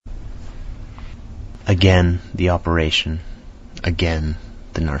Again the operation, again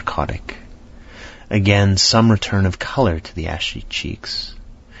the narcotic, again some return of color to the ashy cheeks,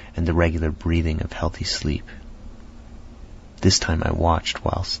 and the regular breathing of healthy sleep. This time I watched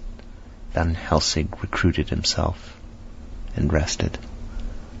whilst Van Helsing recruited himself and rested.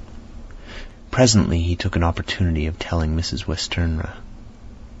 Presently he took an opportunity of telling Mrs. Westenra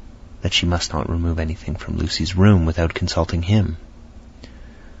that she must not remove anything from Lucy's room without consulting him,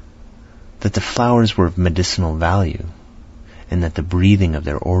 that the flowers were of medicinal value, and that the breathing of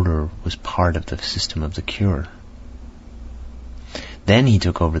their odor was part of the system of the cure. Then he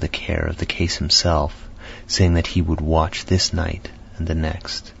took over the care of the case himself, saying that he would watch this night and the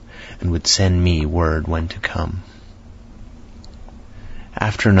next, and would send me word when to come.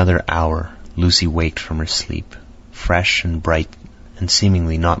 After another hour, Lucy waked from her sleep, fresh and bright, and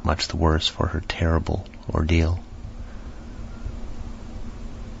seemingly not much the worse for her terrible ordeal.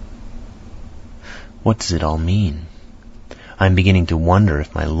 What does it all mean? I am beginning to wonder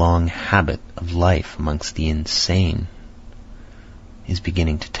if my long habit of life amongst the insane is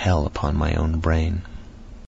beginning to tell upon my own brain.